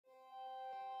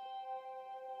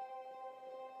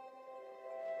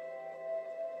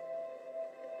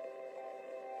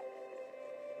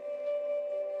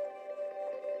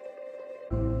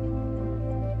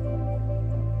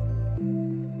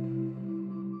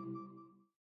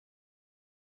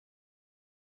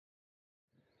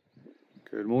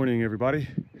Good morning, everybody.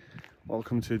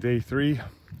 Welcome to day 3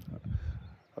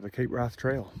 of the Cape Wrath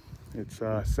Trail. It's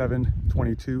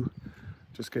 7:22,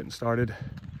 just getting started.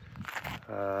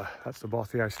 That's the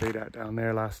bothy I stayed at down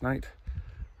there last night.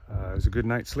 It was a good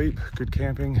night's sleep, good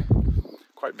camping,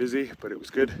 quite busy, but it was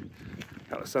good.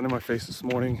 Got the sun in my face this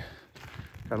morning.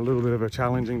 Got a little bit of a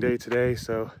challenging day today,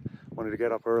 so wanted to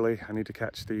get up early. I need to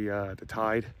catch the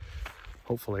tide.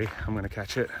 Hopefully I'm going to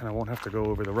catch it and I won't have to go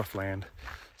over the rough land.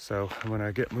 So I'm going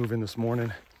to get moving this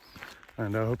morning,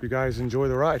 and I hope you guys enjoy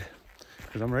the ride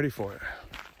because I'm ready for it.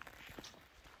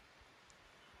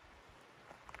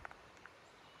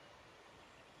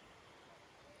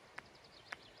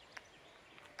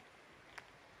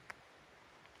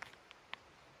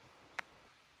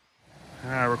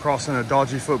 We're crossing a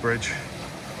dodgy footbridge.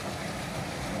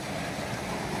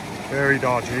 Very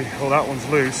dodgy. Oh, that one's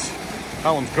loose.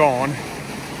 That one's gone.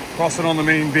 Crossing on the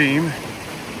main beam.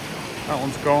 That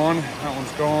one's gone. That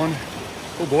one's gone.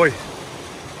 Oh boy.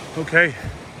 Okay.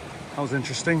 That was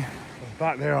interesting.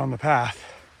 Back there on the path,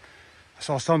 I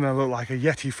saw something that looked like a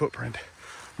Yeti footprint.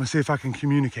 I'm gonna see if I can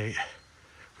communicate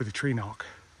with the tree knock.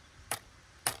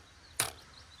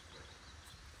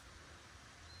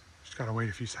 Just gotta wait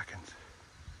a few seconds.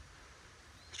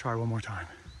 Let's try one more time.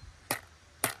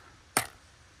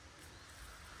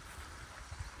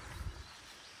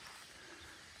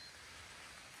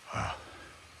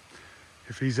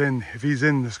 If he's in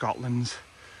the Scotlands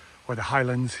or the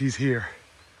Highlands, he's here.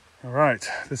 All right,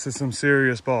 this is some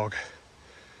serious bog.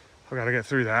 I've got to get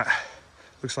through that.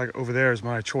 Looks like over there is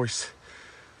my choice,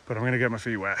 but I'm gonna get my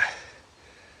feet wet.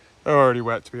 They're already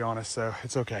wet, to be honest, so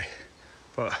it's okay.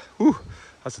 But, whew,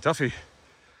 that's a toughie.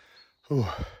 Ooh,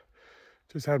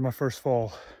 just had my first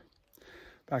fall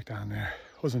back down there.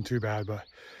 Wasn't too bad, but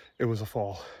it was a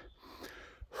fall.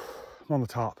 I'm on the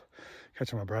top,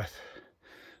 catching my breath.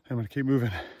 I'm gonna keep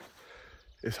moving.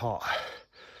 It's hot.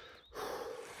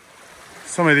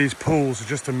 Some of these pools are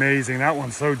just amazing. That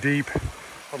one's so deep.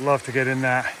 I'd love to get in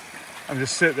that and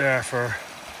just sit there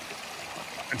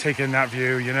and take in that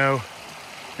view, you know.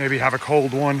 Maybe have a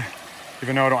cold one,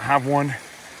 even though I don't have one.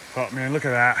 But man, look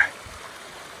at that.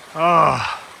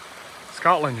 Ah,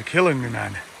 Scotland, you're killing me,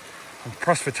 man. I'm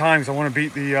pressed for time because I want to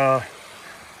beat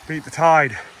the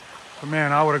tide. But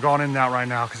man, I would have gone in that right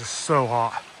now because it's so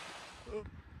hot.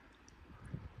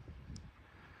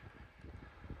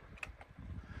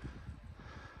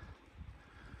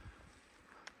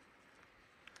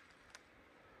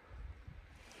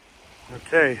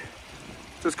 Okay,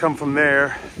 just come from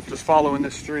there, just following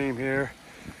this stream here.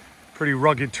 Pretty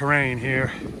rugged terrain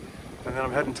here. And then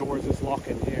I'm heading towards this lock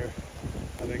in here.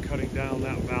 And then cutting down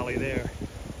that valley there.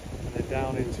 And then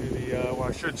down into the, well,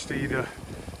 I should see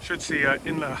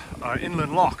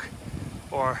inland lock.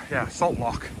 Or, yeah, salt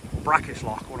lock, brackish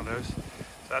lock, one of those. So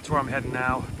that's where I'm heading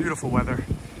now. Beautiful weather.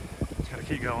 Just gotta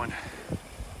keep going.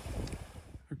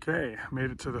 Okay,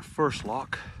 made it to the first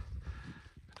lock.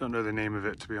 Don't know the name of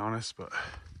it, to be honest, but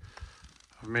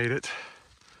I've made it.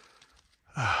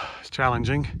 It's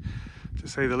challenging, to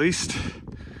say the least.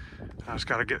 I just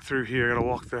got to get through here. Got to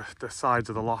walk the sides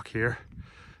of the lock here,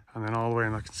 and then all the way,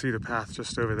 and I can see the path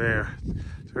just over there.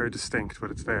 It's very distinct, but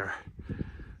it's there.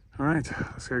 All right,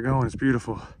 let's get going. It's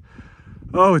beautiful.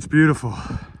 Oh, it's beautiful.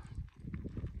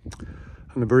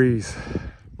 And the breeze.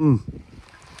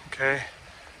 Okay.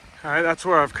 All right, that's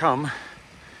where I've come.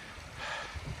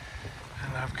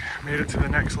 I've made it to the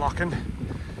next lock-in,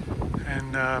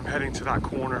 and I'm heading to that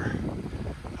corner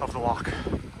of the lock.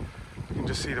 You can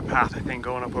just see the path, I think,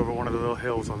 going up over one of the little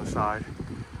hills on the side.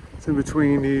 It's in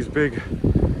between these big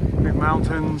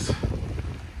mountains.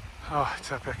 Oh,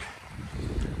 it's epic.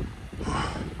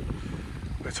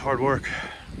 But it's hard work.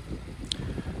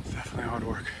 It's definitely hard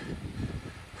work.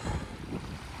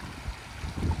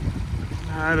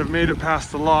 All right, I've made it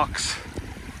past the locks.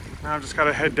 Now I've just got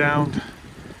to head down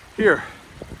here.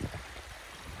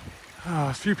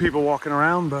 A few people walking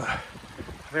around, but I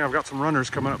think I've got some runners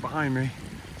coming up behind me.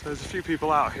 So there's a few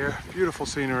people out here. Beautiful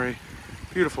scenery,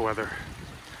 beautiful weather.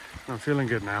 And I'm feeling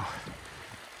good now.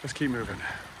 Let's keep moving.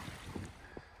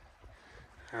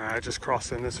 I just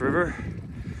crossed in this river.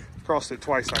 Crossed it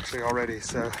twice actually already,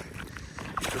 so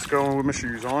just going with my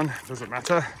shoes on. Doesn't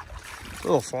matter. It's a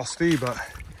little frosty, but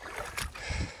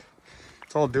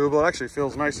it's all doable. It actually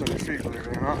feels nice on your feet, believe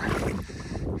it or not.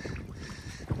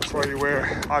 That's why you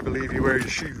wear, I believe you wear your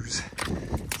shoes.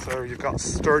 So you've got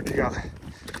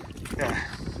yeah.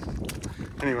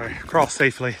 Anyway, cross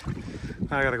safely.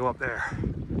 Now I gotta go up there.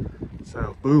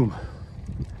 So, boom.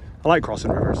 I like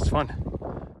crossing rivers, it's fun.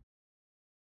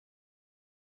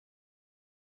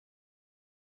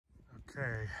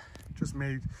 Okay, just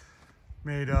made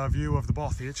made a view of the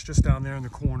Bothy. It's just down there in the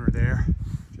corner there,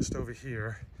 just over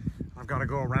here. I've got to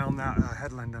go around that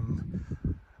headland.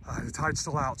 The tide's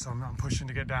still out, so I'm pushing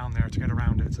to get down there to get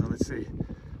around it. So let's see.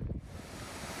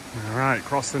 All right,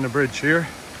 crossing the bridge here.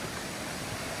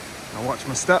 I'll watch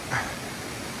my step. I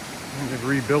think they've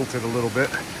rebuilt it a little bit.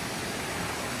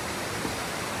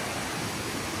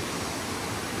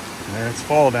 And it's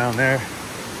fall down there.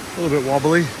 A little bit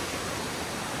wobbly.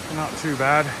 Not too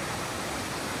bad.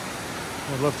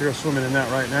 I'd love to go swimming in that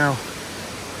right now,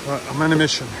 but I'm on a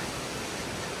mission.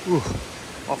 Ooh,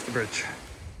 off the bridge.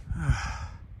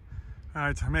 All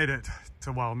right, I made it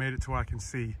to where I can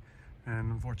see,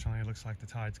 and unfortunately it looks like the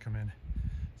tide's come in,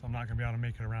 so I'm not gonna be able to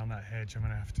make it around that hedge. I'm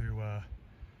gonna have to,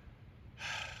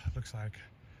 looks like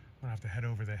I'm gonna have to head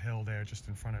over the hill there just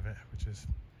in front of it, which is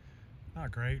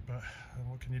not great, but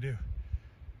what can you do?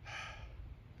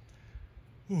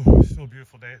 Ooh, still a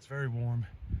beautiful day. It's very warm.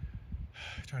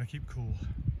 Trying to keep cool.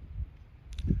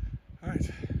 All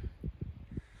right.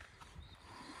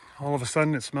 All of a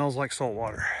sudden it smells like salt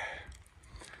water.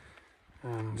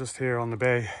 And just here on the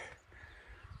bay,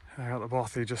 I got the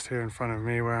Bothy just here in front of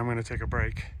me where I'm going to take a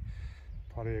break.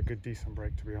 Probably a good decent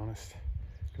break, to be honest,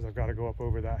 because I've got to go up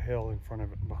over that hill in front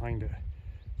of it and behind it.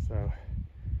 So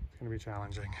it's going to be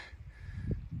challenging.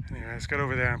 Anyway, let's get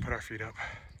over there and put our feet up.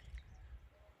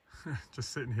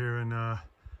 Just sitting here in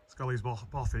Scully's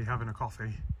Bothy having a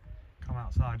coffee. Come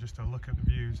outside just to look at the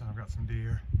views, and I've got some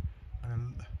deer.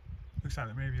 And it looks like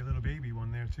there may be a little baby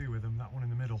one there too with them, that one in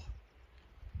the middle.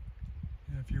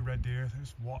 Yeah, a few red deer. They're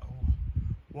just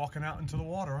walking out into the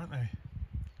water, aren't they?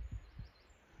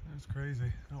 That's crazy.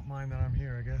 I don't mind that I'm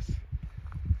here, I guess.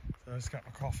 So I just got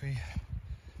my coffee.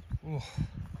 Oh,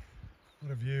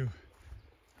 what a view.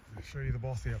 I'll show you the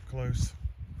Bothy up close.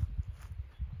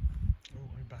 Oh,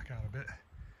 let me back out a bit.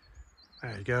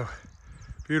 There you go.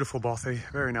 Beautiful Bothy,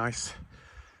 very nice.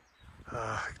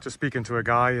 Just speaking to a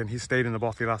guy, and he stayed in the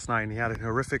Bothy last night, and he had a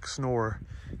horrific snore.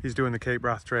 He's doing the Cape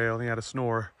Wrath Trail, and he had a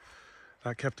snore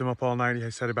that kept him up all night. He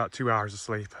said about 2 hours of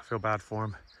sleep. I feel bad for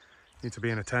him. Need to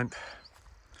be in a tent.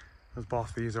 Those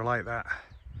Bothys are like that.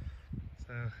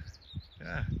 So,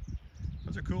 yeah,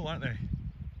 those are cool, aren't they?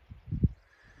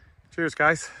 Cheers,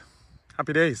 guys.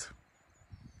 Happy days.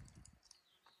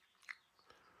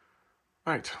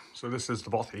 Right, so this is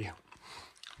the Bothy.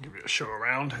 I'll give you a show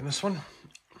around in this one.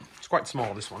 It's quite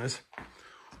small, this one is.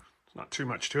 There's not too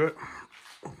much to it.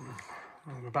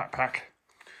 A backpack.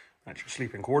 That's your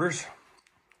sleeping quarters.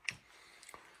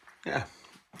 Yeah,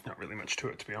 not really much to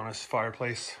it, to be honest.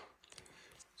 Fireplace.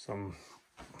 Some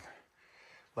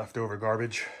leftover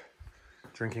garbage.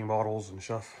 Drinking bottles and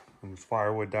stuff. And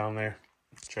firewood down there.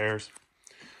 Chairs.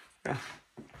 Yeah.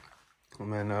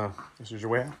 And then this is your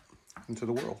way out into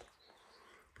the world.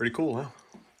 Pretty cool, huh?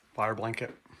 Fire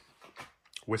blanket,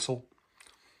 whistle,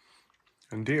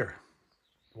 and deer.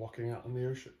 Walking out in the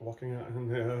ocean, walking out in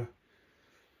the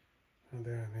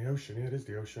ocean. Yeah, it is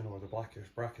the ocean, or the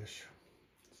brackish.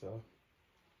 So.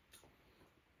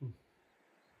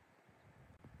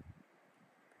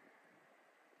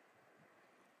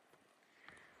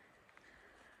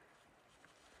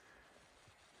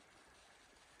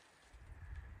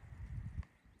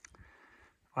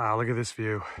 Wow, look at this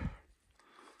view.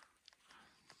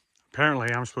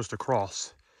 Apparently, I'm supposed to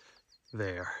cross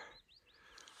there,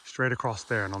 straight across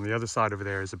there, and on the other side over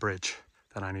there is a bridge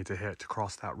that I need to hit to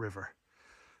cross that river.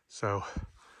 So,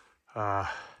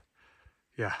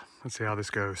 yeah, let's see how this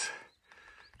goes.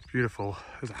 It's beautiful.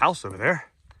 There's a house over there.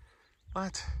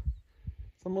 What?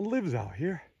 Someone lives out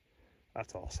here?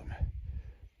 That's awesome.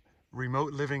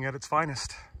 Remote living at its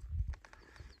finest.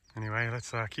 Anyway,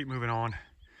 let's keep moving on,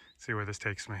 see where this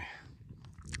takes me.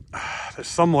 There's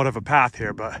somewhat of a path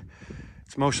here, but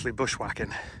it's mostly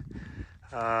bushwhacking.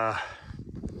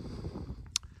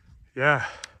 Yeah,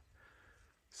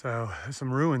 so there's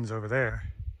some ruins over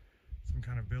there, some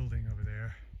kind of building over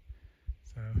there.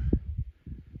 So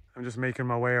I'm just making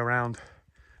my way around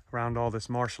all this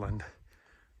marshland,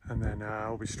 and then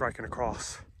I'll be striking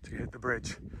across to hit the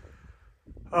bridge.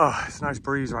 Oh, it's a nice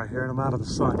breeze right here, and I'm out of the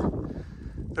sun.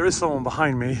 There is someone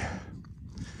behind me.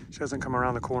 She hasn't come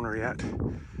around the corner yet,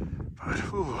 but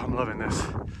whew, I'm loving this.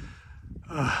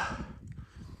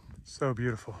 So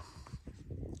beautiful.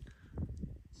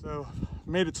 So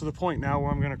made it to the point now where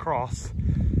I'm gonna cross.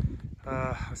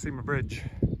 I see my bridge.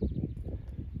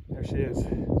 There she is.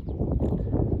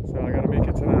 So I gotta make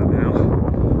it to that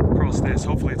now. Cross this,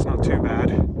 hopefully it's not too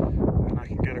bad, and I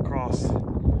can get across.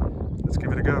 Let's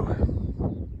give it a go.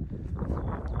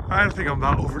 I think I'm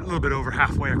about a little bit over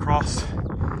halfway across.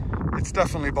 It's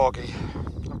definitely boggy.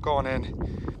 I've gone in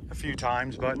a few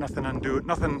times, but nothing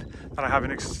that I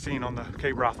haven't seen on the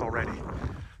Cape Wrath already.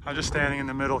 I'm just standing in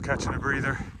the middle, catching a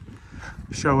breather,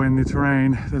 showing the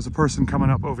terrain. There's a person coming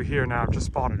up over here now. I've just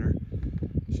spotted her.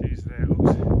 She's there.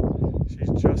 Oops.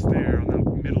 She's just there on the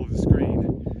middle of the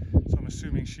screen. So I'm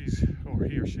assuming she's, or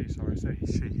he or she, sorry, I say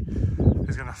she,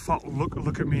 is gonna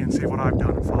look at me and see what I've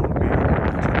done and follow me.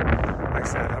 Like I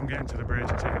said, I'm getting to the bridge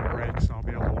and taking a break, so I'll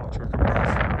be able to watch her come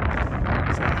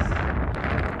across. So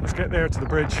let's get there to the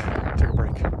bridge, take a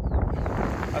break.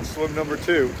 That's swim number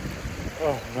 2.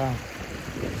 Oh man,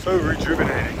 so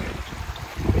rejuvenating.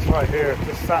 This right here,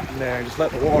 just sat in there and just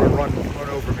let the water run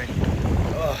over me.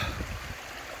 Ugh.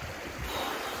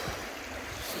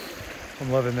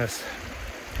 I'm loving this.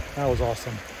 That was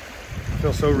awesome. I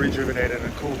feel so rejuvenated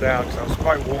and cooled down because I was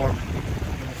quite warm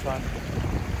in the sun.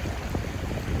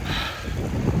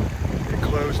 Get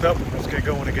closed up. Let's get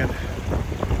going again.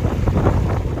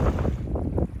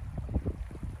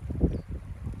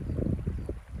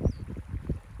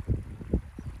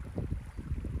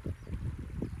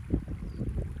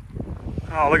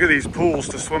 Oh, look at these pools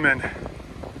to swim in.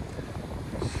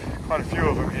 Quite a few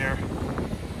of them here.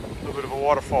 A little bit of a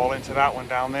waterfall into that one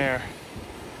down there.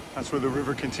 That's where the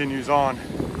river continues on.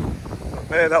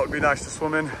 Man, that would be nice to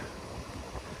swim in.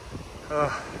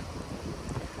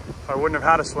 If I wouldn't have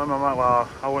had to swim, I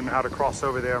wouldn't have had to cross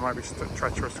over there. It might be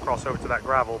treacherous to cross over to that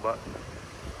gravel, but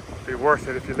it'd be worth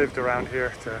it if you lived around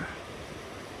here to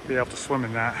be able to swim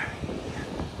in that.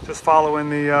 Just following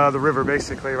the river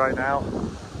basically right now.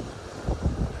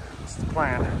 That's the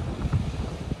plan.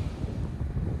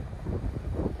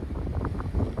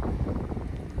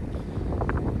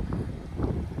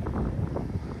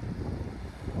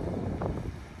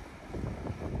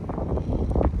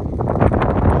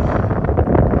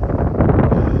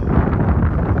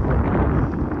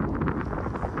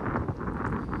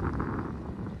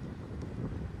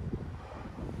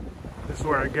 This is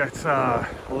where it gets a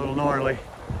little gnarly.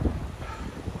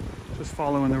 Just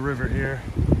following the river here.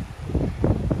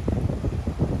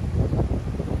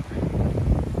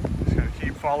 Just gotta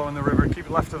keep following the river, keep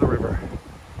left of the river.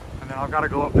 And then I've gotta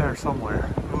go up there somewhere.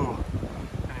 Ooh.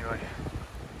 Anyway.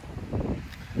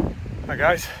 Hi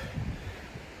guys.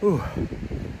 Ooh.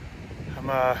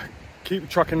 I'm keep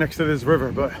trucking next to this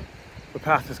river, but the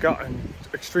path has gotten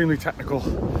extremely technical.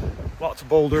 Lots of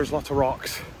boulders, lots of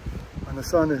rocks. And the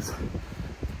sun is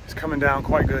coming down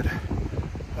quite good.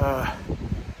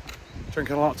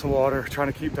 Drinking lots of water, trying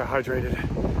to keep dehydrated,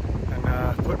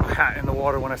 and put my hat in the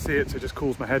water when I see it so it just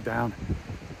cools my head down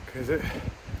because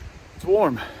it's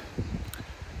warm.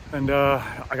 And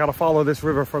I gotta follow this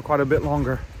river for quite a bit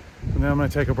longer, and then I'm gonna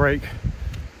take a break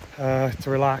to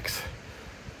relax,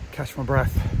 catch my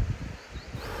breath.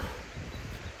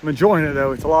 I'm enjoying it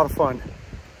though, it's a lot of fun.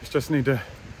 Just need to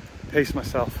pace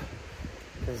myself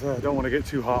because I don't want to get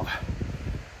too hot.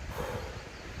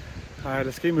 All right,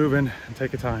 let's keep moving and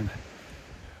take your time.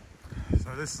 So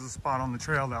this is a spot on the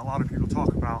trail that a lot of people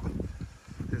talk about.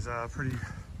 Is a pretty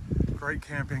great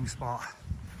camping spot,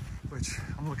 which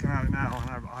I'm looking at it now, and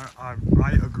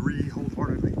I agree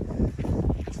wholeheartedly.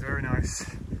 It's very nice.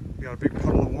 You got a big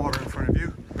puddle of water in front of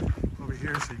you over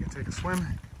here, so you can take a swim.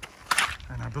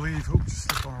 And I believe, oops, just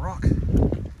slipped on a rock.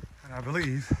 And I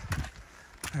believe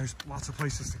there's lots of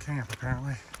places to camp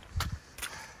apparently.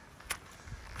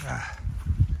 Yeah.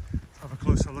 Have a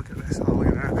closer look at this. Oh, look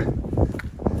at that.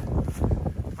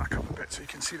 Back up a bit so you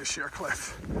can see the sheer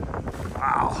cliff.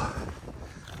 Wow,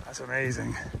 that's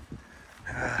amazing.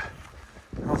 How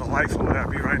delightful would that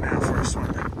be right now for a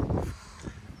swim?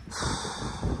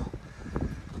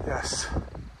 Yes.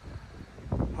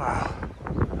 Wow.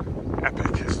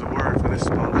 Epic is the word for this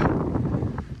spot.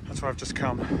 That's where I've just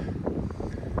come.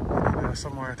 And,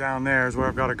 somewhere down there is where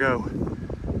I've got to go.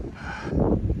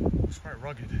 It's quite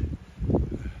rugged.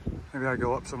 Maybe I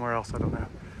go up somewhere else, I don't know.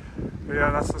 But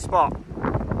yeah, that's the spot.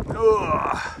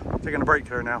 Ugh. Taking a break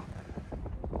here now.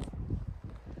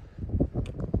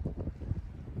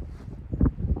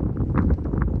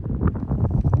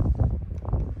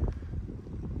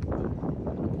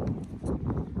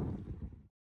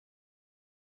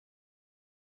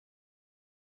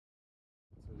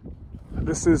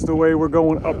 This is the way we're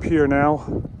going up here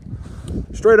now.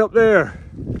 Straight up there.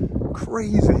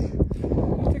 Crazy.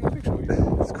 Let's take a picture of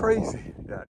you. It's crazy.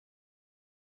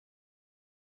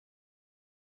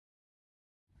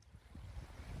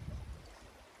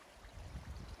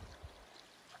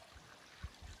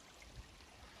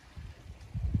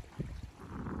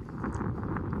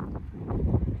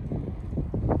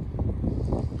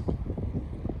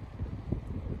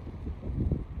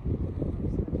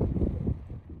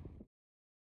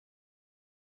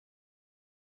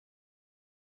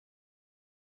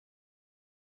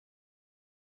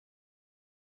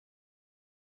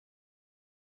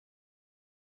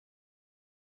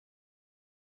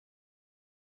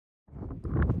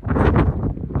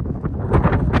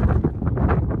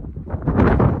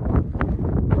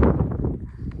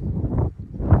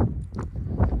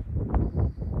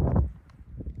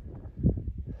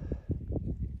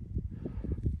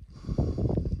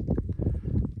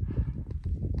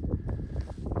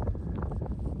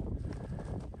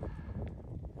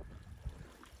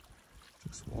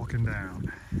 Just walking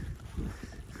down.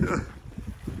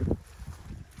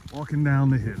 Walking down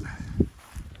the hill.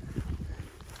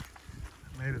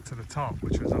 Made it to the top,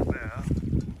 which was up there.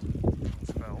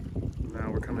 Fell.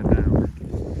 Now we're coming down.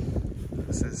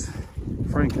 This is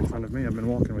Frank in front of me. I've been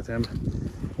walking with him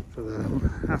for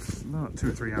about 2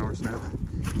 or 3 hours now.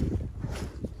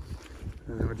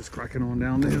 And then we're just cracking on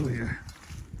down the hill here.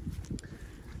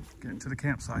 Getting to the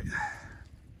campsite.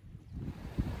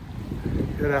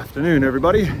 Good afternoon,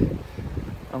 everybody.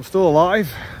 I'm still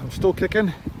alive. I'm still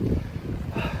kicking.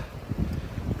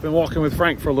 Been walking with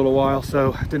Frank for a little while,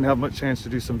 so I didn't have much chance to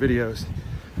do some videos.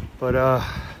 But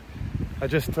I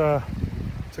just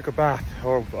took a bath,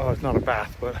 or not a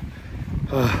bath, but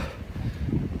a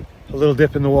little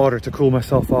dip in the water to cool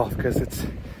myself off, because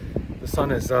the sun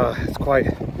is it's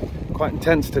quite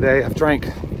intense today. I've drank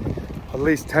at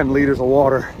least 10 liters of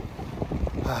water,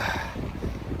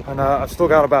 and I've still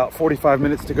got about 45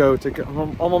 minutes to go.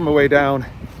 I'm on my way down.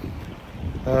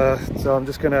 So I'm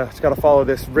just gotta follow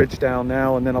this ridge down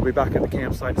now, and then I'll be back at the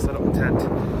campsite to set up a tent.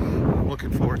 I'm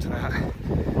looking forward to that.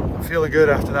 I'm feeling good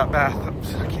after that bath.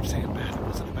 I keep saying bath, it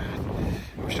wasn't a bath.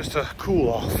 It was just a cool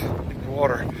off in the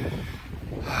water.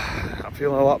 I'm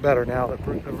feeling a lot better now. It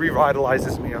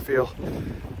revitalizes me, I feel,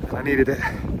 and I needed it.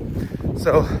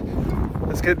 So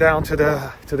let's get down to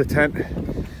the tent,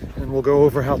 and we'll go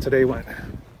over how today went.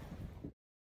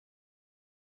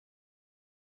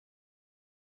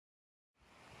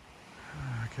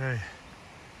 Okay,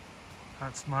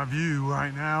 that's my view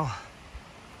right now,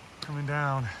 coming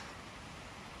down.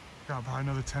 Got probably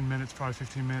another 10 minutes, probably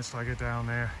 15 minutes till I get down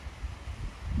there.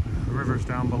 The river's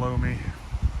down below me.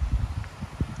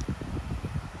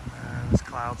 And there's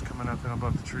clouds coming up and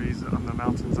above the trees on the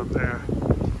mountains up there.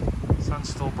 Sun's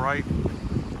still bright.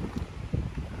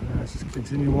 Let's just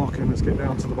continue walking, let's get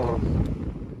down to the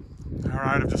bottom. All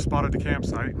right, I've just spotted the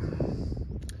campsite,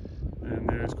 and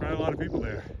there's quite a lot of people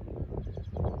there.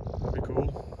 That'd be cool.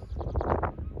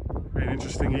 Be an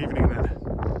interesting evening then.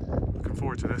 Looking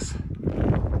forward to this.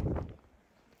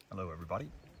 Hello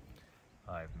everybody.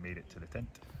 I've made it to the tent.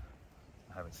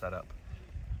 I have it set up.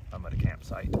 I'm at a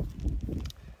campsite.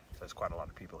 There's quite a lot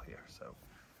of people here, so I'm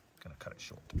gonna cut it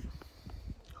short.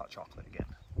 Hot chocolate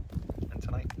again. And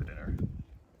tonight for dinner,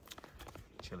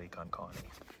 chili con carne.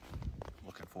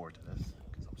 Looking forward to this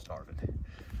because I'm starving.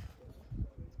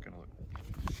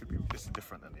 This is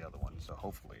different than the other one, so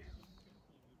hopefully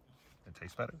it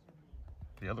tastes better.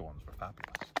 The other ones were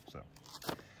fabulous, so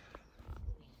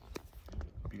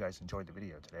hope you guys enjoyed the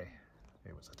video today.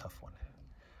 It was a tough one.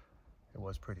 It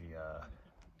was pretty,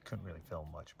 couldn't really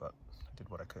film much, but I did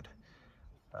what I could.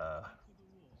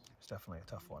 It's definitely a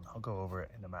tough one. I'll go over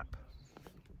it in the map.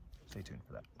 Stay tuned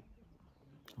for that.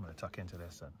 I'm going to tuck into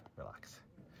this and relax.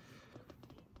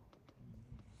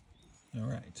 All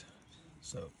right,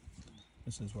 so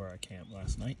this is where I camped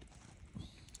last night.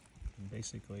 And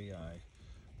basically I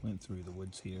went through the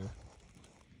woods here.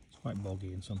 It's quite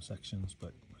boggy in some sections,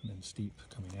 but then steep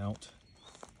coming out.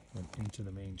 Went into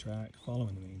the main track,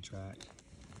 following the main track.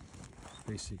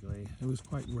 Basically, it was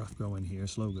quite rough going here,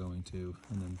 slow going too.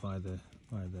 And then by the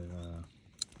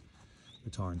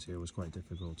tarns here was quite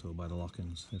difficult, so by the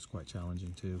lock-ins it's quite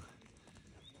challenging too.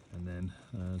 And then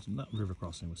that river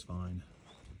crossing was fine.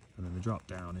 And then the drop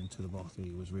down into the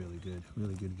bothy was really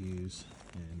good views,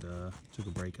 and took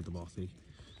a break at the bothy.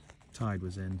 Tide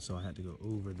was in, so I had to go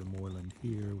over the moorland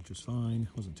here, which was fine,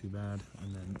 wasn't too bad,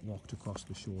 and then walked across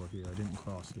the shore here. I didn't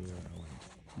cross here, I went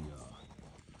here,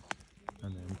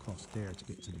 and then crossed there to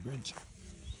get to the bridge.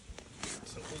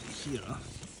 So over here,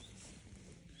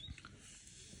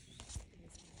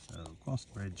 so cross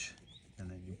the bridge, and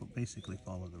then you basically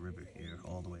follow the river here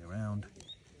all the way around.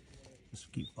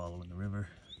 Just keep following the river.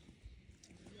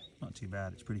 Not too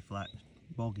bad, it's pretty flat,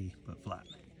 boggy but flat.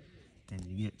 Then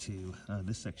you get to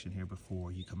this section here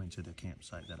before you come into the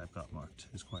campsite that I've got marked.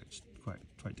 It's quite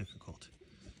difficult.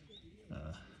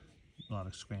 A lot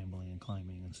of scrambling and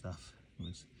climbing and stuff. It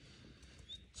was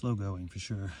slow going for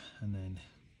sure. And then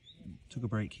took a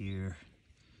break here,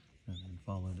 and then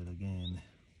followed it again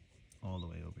all the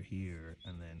way over here,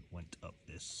 and then went up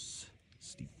this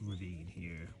steep ravine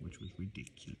here, which was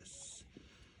ridiculous.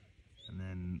 And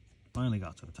then finally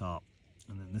got to the top,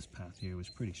 and then this path here was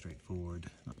pretty straightforward,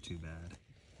 not too bad.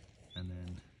 And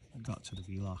then I got to the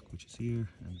V-lock, which is here,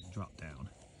 and then dropped down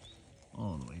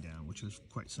all the way down, which was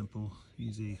quite simple,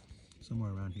 easy.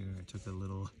 Somewhere around here I took a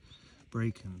little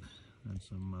break and had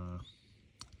some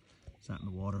sat in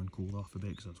the water and cooled off a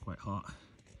bit because it was quite hot.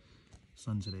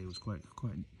 Sun today was quite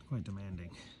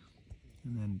demanding.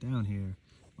 And then down here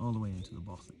all the way into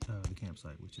the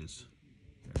campsite, which is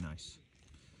very nice.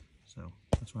 So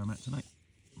that's where I'm at tonight.